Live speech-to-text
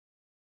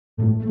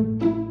I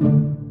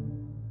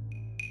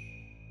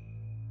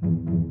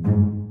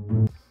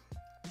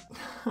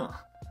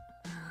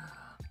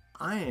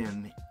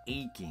am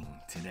aching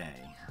today.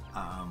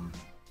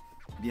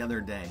 The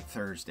other day,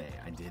 Thursday,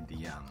 I did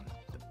the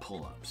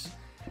pull-ups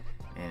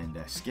and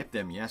skipped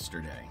them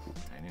yesterday.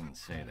 I didn't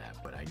say that,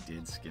 but I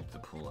did skip the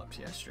pull-ups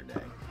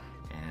yesterday.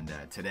 And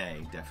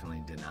today,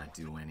 definitely did not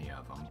do any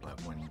of them.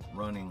 But when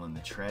running on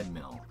the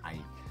treadmill,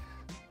 it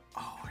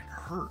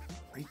hurt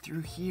right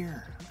through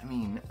here. I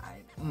mean,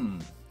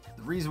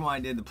 the reason why I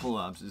did the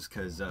pull-ups is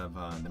because of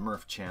the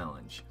Murph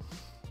Challenge.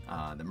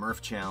 The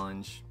Murph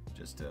Challenge,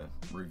 just to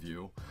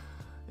review,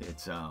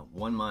 it's a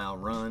 1 mile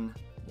run,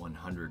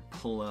 100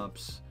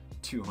 pull-ups,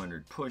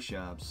 200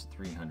 push-ups,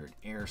 300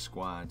 air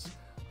squats,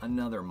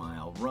 another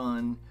mile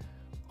run,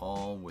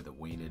 all with a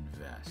weighted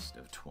vest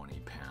of 20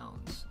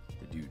 pounds.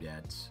 The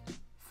dudettes,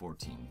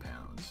 14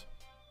 pounds.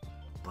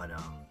 But,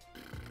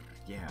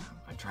 yeah,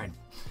 I tried.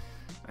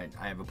 I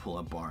have a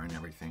pull-up bar and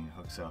everything. It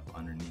hooks up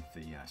underneath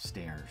the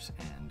stairs,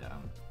 and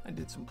I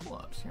did some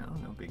pull-ups. You know,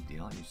 no big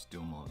deal. I used to do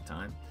them all the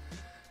time.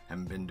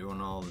 Haven't been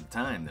doing all the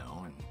time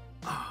though, and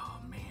oh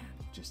man,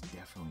 just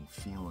definitely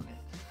feeling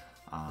it.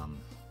 I'm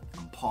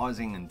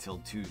pausing until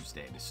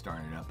Tuesday to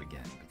start it up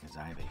again because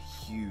I have a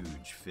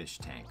huge fish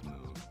tank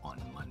move on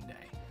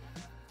Monday.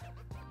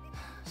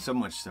 So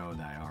much so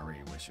that I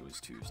already wish it was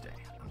Tuesday.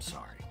 I'm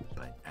sorry,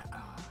 but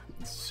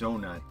it's so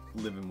not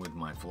living with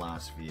my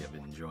philosophy of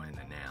enjoying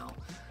the now,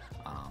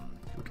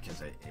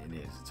 because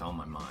it's on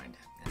my mind,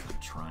 and I'm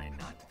trying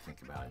not to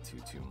think about it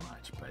too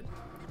much, but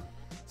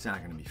it's not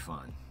going to be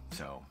fun.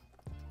 So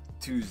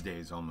Tuesday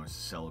is almost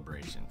a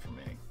celebration for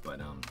me.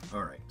 But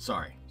all right,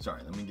 sorry,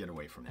 let me get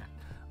away from that.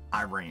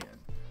 I ran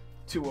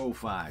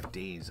 205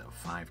 days of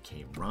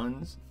 5K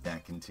runs.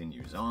 That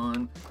continues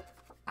on.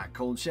 I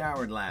cold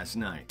showered last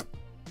night.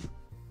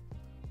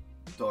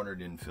 Daughter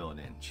didn't fill it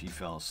in. She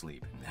fell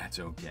asleep, and that's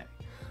okay.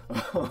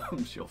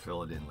 She'll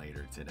fill it in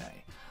later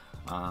today.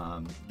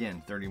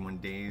 Again, 31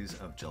 days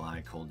of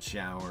July cold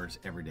showers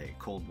every day.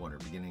 Cold water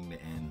beginning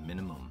to end,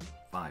 minimum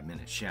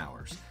 5-minute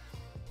showers.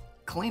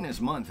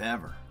 Cleanest month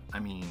ever. I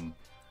mean,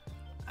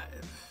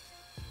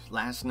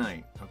 last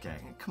night, okay,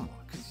 come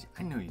on, because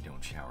I know you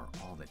don't shower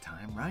all the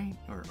time, right?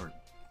 Or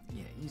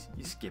yeah,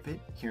 you skip it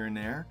here and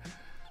there.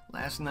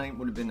 Last night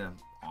would have been an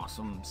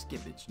awesome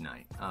skippage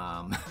night.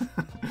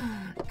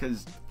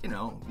 Because, you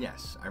know,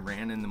 yes, I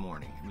ran in the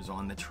morning. It was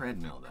on the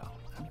treadmill, though.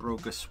 I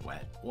broke a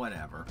sweat,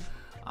 whatever.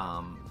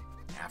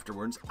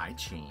 Afterwards, I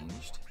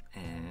changed,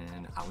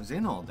 and I was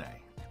in all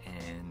day.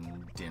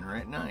 And dinner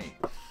at night.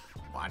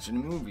 Watching a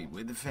movie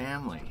with the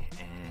family,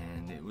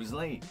 and it was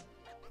late.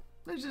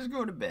 Let's just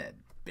go to bed.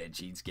 Bed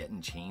sheets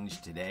getting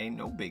changed today,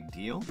 no big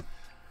deal.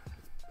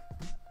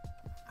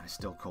 I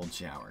still cold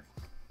showered.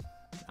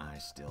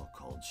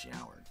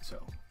 So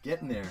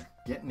getting there.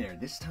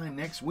 This time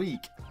next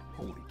week.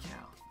 Holy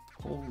cow.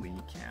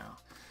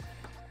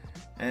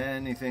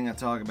 Anything I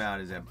talk about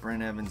is at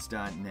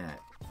brentevans.net.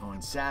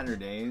 On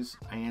Saturdays,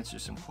 I answer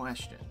some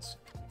questions.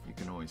 You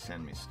can always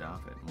send me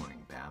stuff at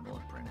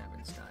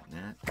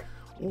morningbabble@brentevans.net.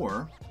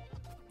 Or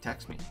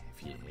text me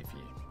if you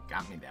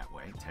got me that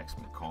way. Text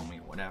me, call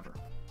me, whatever.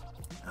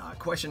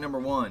 Question number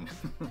 1.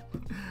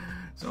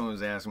 Someone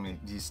was asking me,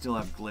 do you still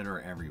have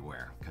glitter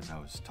everywhere? Because I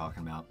was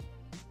talking about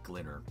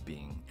glitter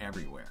being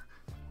everywhere.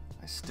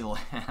 I still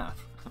have.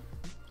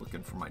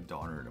 Looking for my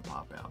daughter to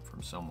pop out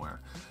from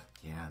somewhere.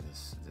 Yeah,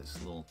 this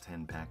little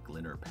 10-pack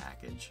glitter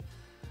package.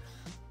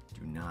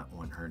 Do not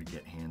want her to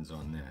get hands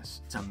on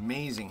this. It's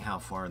amazing how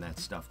far that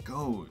stuff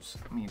goes.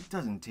 I mean, it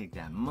doesn't take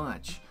that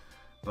much.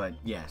 But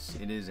yes,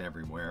 it is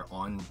everywhere.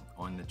 On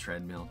the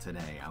treadmill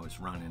today, I was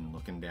running,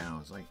 looking down. I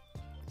was like,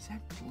 is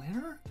that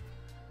glitter?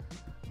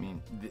 I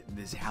mean,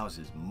 this house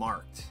is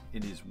marked.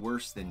 It is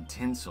worse than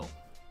tinsel.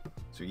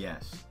 So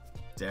yes,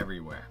 it's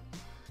everywhere.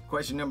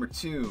 Question number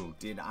 2,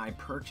 did I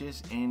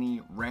purchase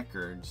any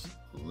records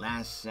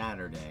last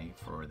Saturday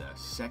for the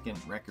second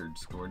record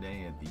store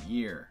day of the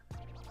year?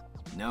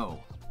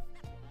 No.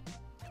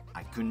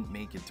 I couldn't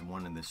make it to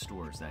one of the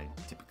stores that I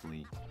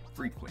typically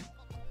frequent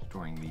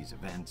during these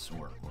events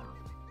or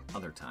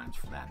other times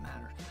for that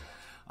matter.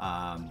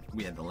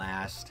 We had the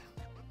last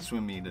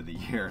swim meet of the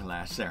year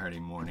last Saturday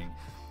morning.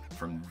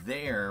 From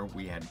there,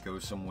 we had to go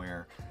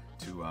somewhere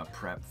to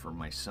prep for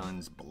my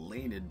son's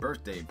belated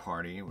birthday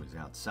party. It was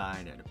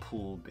outside at a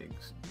pool, big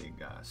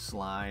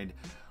slide,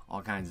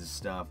 all kinds of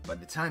stuff. By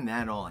the time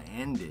that all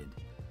ended,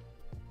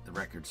 the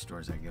record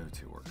stores I go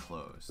to were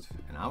closed,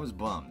 and I was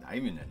bummed. I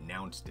even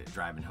announced it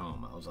driving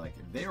home. I was like,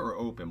 if they were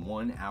open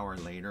 1 hour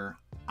later,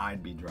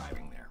 I'd be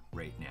driving there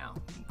right now.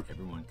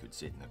 Everyone could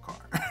sit in the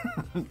car.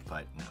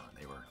 But no,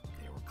 they were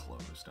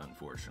closed,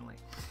 unfortunately.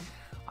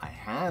 I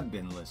have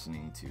been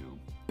listening to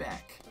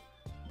Beck,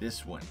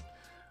 this one,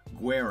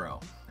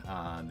 Guero.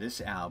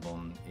 This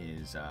album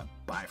is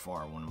by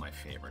far one of my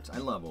favorites. I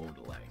love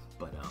Odelay,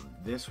 but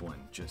this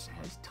one just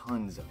has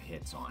tons of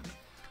hits on it.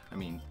 I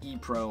mean,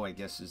 E-Pro, I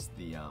guess, is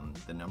the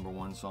number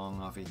 1 song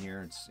off of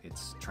here.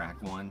 It's track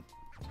 1.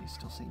 Do you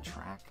still say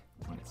track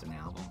when it's an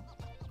album?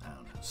 I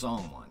don't know.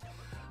 Song 1.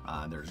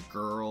 There's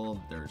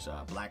Girl, there's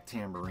Black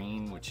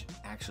Tambourine, which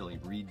actually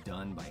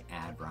redone by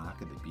Ad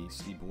Rock of the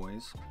Beastie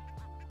Boys.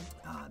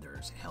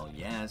 There's Hell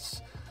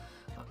Yes,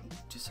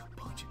 just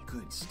a bunch of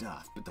good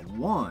stuff. But the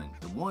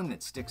one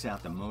that sticks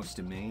out the most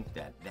to me,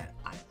 that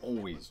I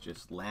always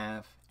just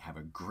laugh, have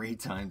a great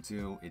time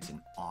to, it's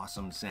an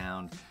awesome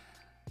sound,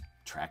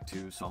 track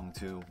 2, song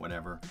 2,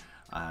 whatever,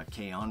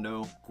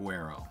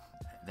 Guero.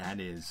 That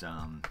is,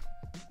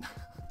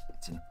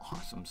 it's an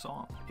awesome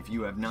song. If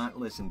you have not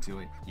listened to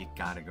it, you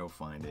gotta go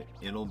find it.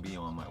 It'll be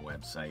on my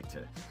website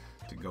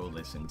to go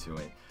listen to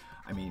it.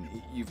 I mean,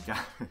 you've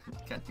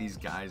got these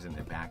guys in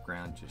the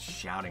background just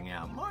shouting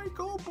out,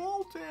 Michael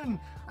Bolton!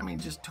 I mean,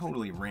 just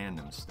totally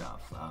random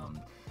stuff.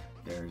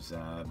 There's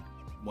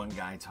one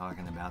guy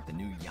talking about the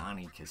new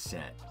Yanni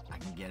cassette. I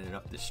can get it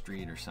up the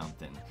street or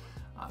something.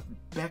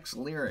 Beck's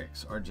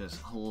lyrics are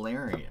just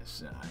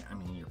hilarious. I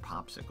mean, your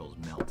popsicle's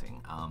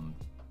melting.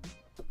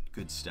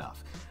 Good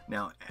stuff.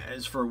 Now,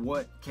 as for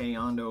what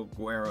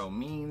Guero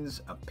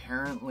means,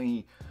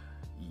 apparently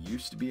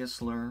used to be a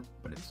slur,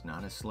 but it's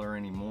not a slur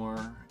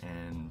anymore,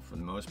 and for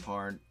the most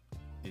part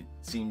it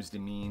seems to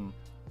mean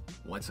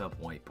what's up,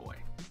 white boy.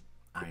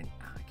 I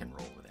can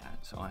roll with that,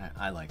 so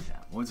I like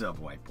that. What's up,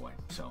 white boy?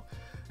 So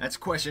that's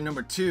question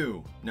number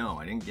 2. No,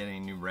 I didn't get any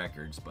new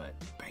records, but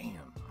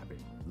bam, I've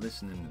been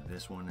listening to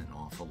this one an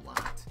awful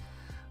lot.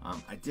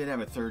 I did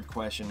have a third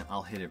question.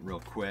 I'll hit it real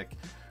quick.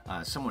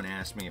 Someone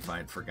asked me if I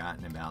had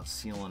forgotten about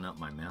sealing up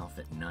my mouth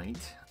at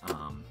night.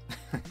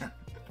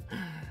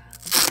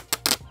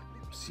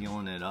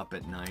 Sealing it up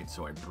at night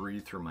so I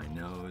breathe through my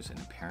nose, and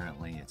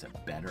apparently it's a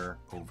better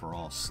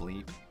overall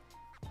sleep.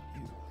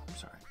 Ew,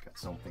 sorry, got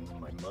something in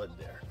my mud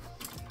there.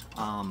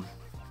 Man,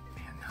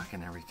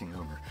 knocking everything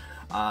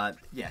over.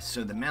 Yes,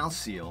 so the mouth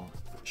seal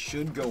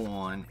should go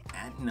on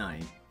at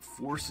night,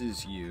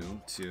 forces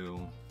you to,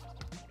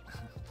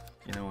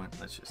 you know what,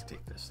 let's just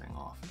take this thing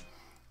off.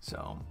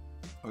 So,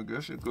 I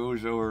guess it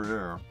goes over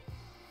there,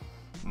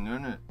 and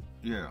then it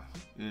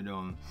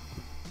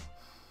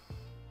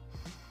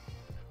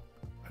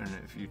and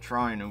if you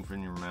try and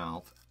open your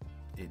mouth,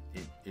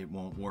 it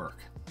won't work.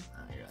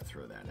 I gotta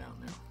throw that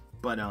out now.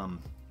 But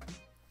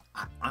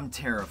I'm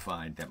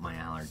terrified that my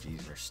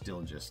allergies are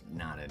still just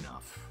not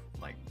enough,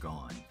 like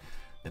gone.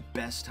 The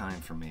best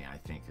time for me, I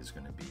think, is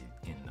gonna be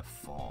in the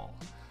fall,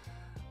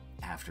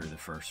 after the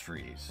first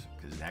freeze,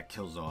 because that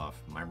kills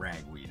off my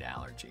ragweed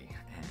allergy,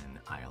 and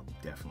I'll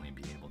definitely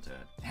be able to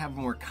have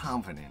more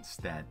confidence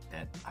that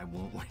I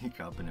won't wake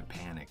up in a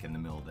panic in the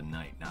middle of the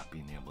night not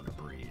being able to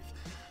breathe.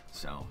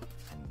 So,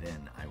 and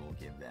then I will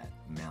give that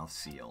mouth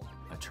seal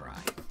a try.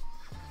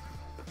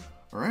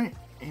 All right,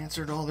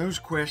 answered all those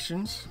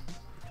questions.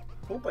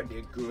 Hope I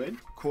did good.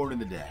 Quote of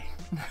the day.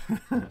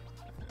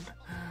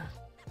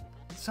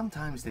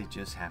 Sometimes they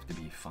just have to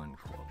be fun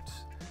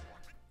quotes.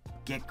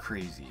 Get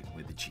crazy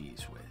with the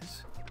cheese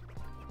whiz.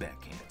 Beck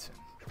Hansen.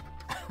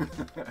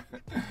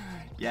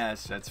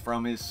 Yes, that's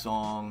from his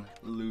song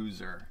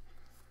Loser.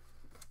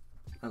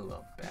 I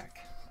love Beck.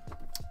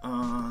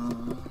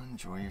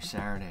 Enjoy your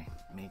Saturday.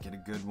 Make it a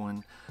good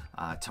one.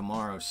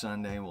 Tomorrow,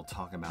 Sunday, we'll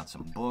talk about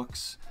some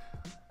books.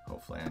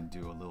 Hopefully I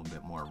do a little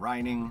bit more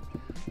writing.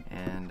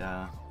 And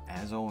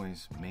as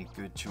always, make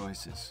good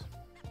choices.